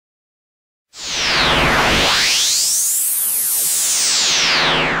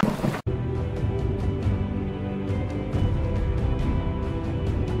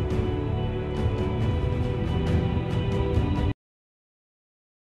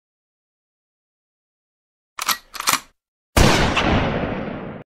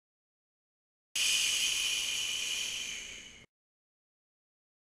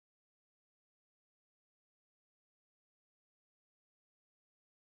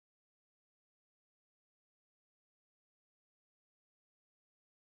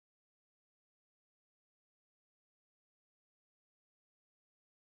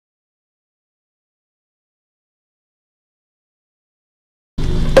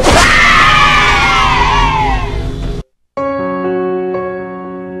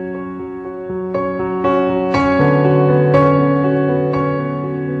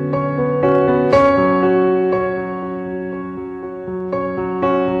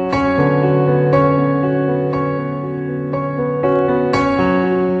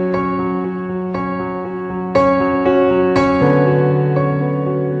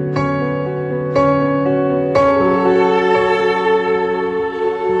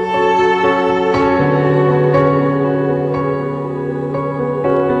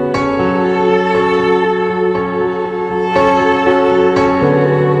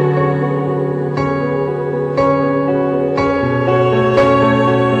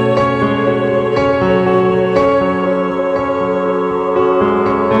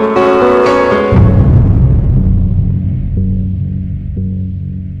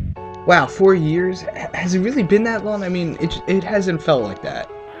Wow, 4 years? Has it really been that long? I mean, it hasn't felt like that.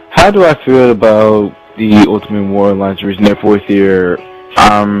 How do I feel about the Ultimate War Alliance reaching their fourth year?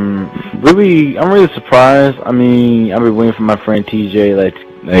 I'm really surprised. I mean, I've been waiting for my friend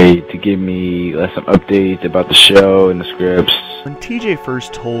TJ to give me some updates about the show and the scripts. When TJ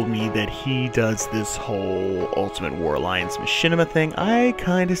first told me that he does this whole Ultimate War Alliance machinima thing, I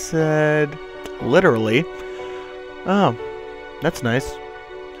kinda said, literally, oh, that's nice.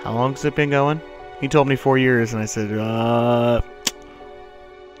 How long's it been going? He told me 4 years, and I said,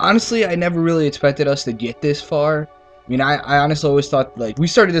 Honestly, I never really expected us to get this far. I mean, I honestly always thought, like, we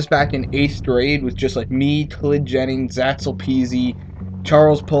started this back in 8th grade with just, like, me, Khalid Jennings, Zatzel Peasy,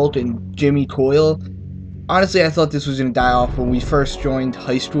 Charles Polk, and Jimmy Coyle. Honestly, I thought this was going to die off when we first joined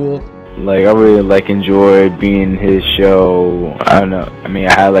high school. Like, I really enjoyed being in his show. I don't know. I mean,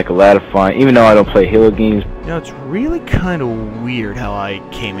 I had a lot of fun, even though I don't play Halo games. You know, it's really kind of weird how I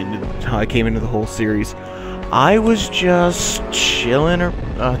came into the whole series. I was just chilling,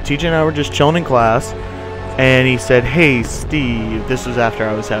 TJ and I were just chilling in class, and he said, "Hey, Steve," this was after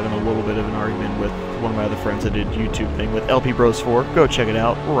I was having a little bit of an argument with one of my other friends that did YouTube thing with LP Bros 4. Go check it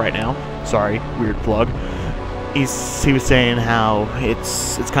out right now. Sorry, weird plug. He was saying how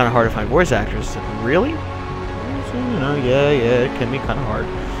it's kind of hard to find voice actors. I said, really? You know, yeah, it can be kind of hard.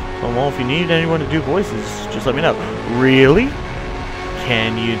 Well, if you need anyone to do voices, just let me know. Really?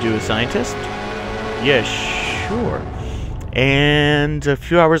 Can you do a scientist? Yeah, sure. And a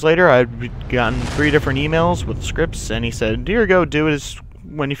few hours later, I'd gotten 3 different emails with scripts, and he said, "Here you go, do it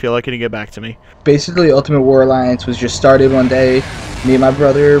when you feel like it and get back to me." Basically, Ultimate War Alliance was just started one day. Me and my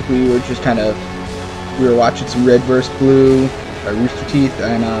brother, we were just we were watching some Red vs. Blue, Rooster Teeth,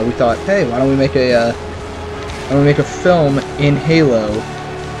 and we thought, hey, why don't we make a film in Halo,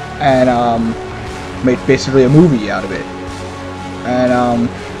 and make basically a movie out of it. And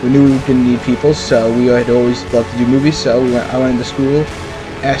we knew we didn't need people, so we had always loved to do movies. So I went into school,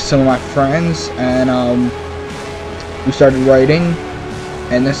 asked some of my friends, and we started writing.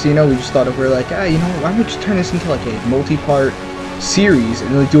 And next thing you know, we just thought we were like, you know, why don't we just turn this into like a multi-part series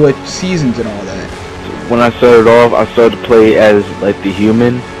and do like seasons and all that. When I started off, I started to play as the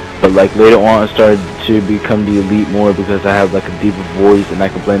human, but later on I started to become the elite more because I have a deeper voice and I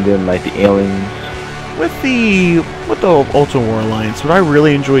can blend in the aliens. With the Ultimate War Alliance, what I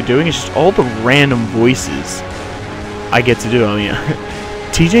really enjoy doing is just all the random voices I get to do. I mean,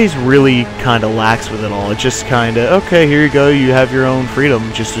 TJ's really kind of lax with it all. It's just kind of, okay, here you go, you have your own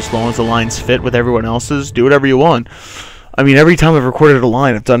freedom, just as long as the lines fit with everyone else's, do whatever you want. I mean, every time I've recorded a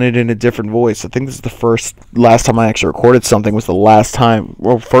line, I've done it in a different voice. I think this is the last time I actually recorded something was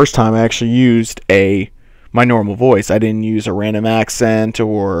the first time I actually used my normal voice. I didn't use a random accent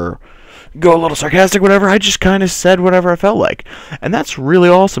or go a little sarcastic, whatever. I just kind of said whatever I felt like. And that's really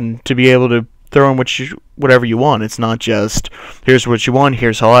awesome to be able to throw in whatever you want. It's not just, here's what you want,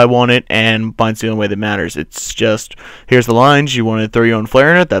 here's how I want it, and mine's the only way that matters. It's just, here's the lines, you want to throw your own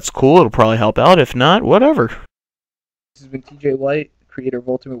flair in it, that's cool, it'll probably help out. If not, whatever. This has been TJ White, creator of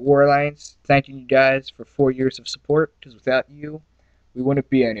Ultimate War Alliance, thanking you guys for 4 years of support, because without you, we wouldn't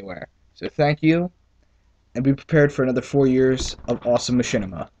be anywhere. So thank you, and be prepared for another 4 years of awesome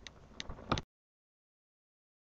machinima.